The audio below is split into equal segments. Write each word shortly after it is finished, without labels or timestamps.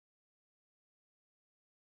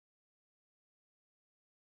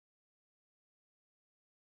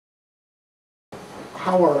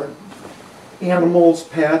how are animals,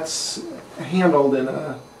 pets, handled in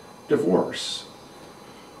a divorce?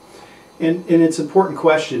 And it's an important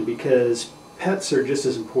question because pets are just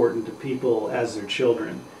as important to people as their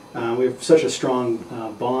children. We have such a strong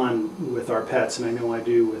bond with our pets, and I know I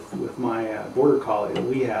do with my border collie that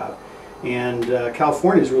we have. And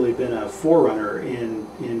California has really been a forerunner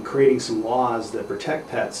in creating some laws that protect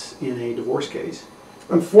pets in a divorce case.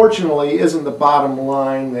 Unfortunately, isn't the bottom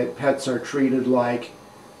line that pets are treated like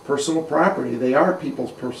personal property? They are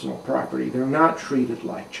people's personal property. They're not treated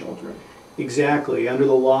like children. Exactly. Under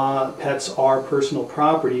the law, pets are personal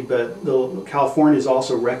property, but California has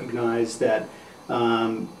also recognized that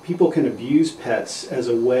people can abuse pets as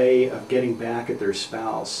a way of getting back at their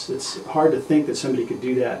spouse. It's hard to think that somebody could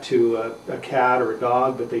do that to a cat or a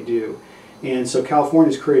dog, but they do. And so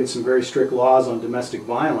California's created some very strict laws on domestic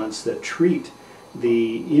violence that treat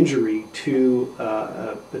the injury to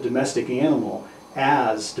a domestic animal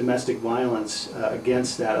as domestic violence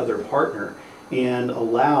against that other partner, and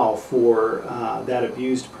allow for that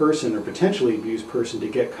abused person or potentially abused person to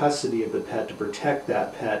get custody of the pet to protect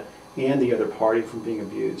that pet and the other party from being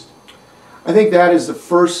abused. I think that is the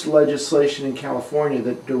first legislation in California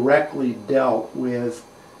that directly dealt with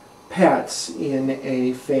pets in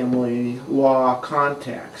a family law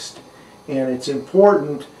context. And it's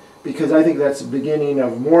important because I think that's the beginning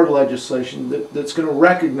of more legislation that's going to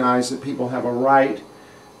recognize that people have a right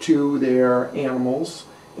to their animals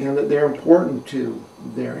and that they're important to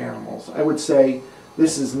their animals. I would say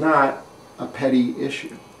this is not a petty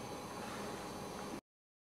issue.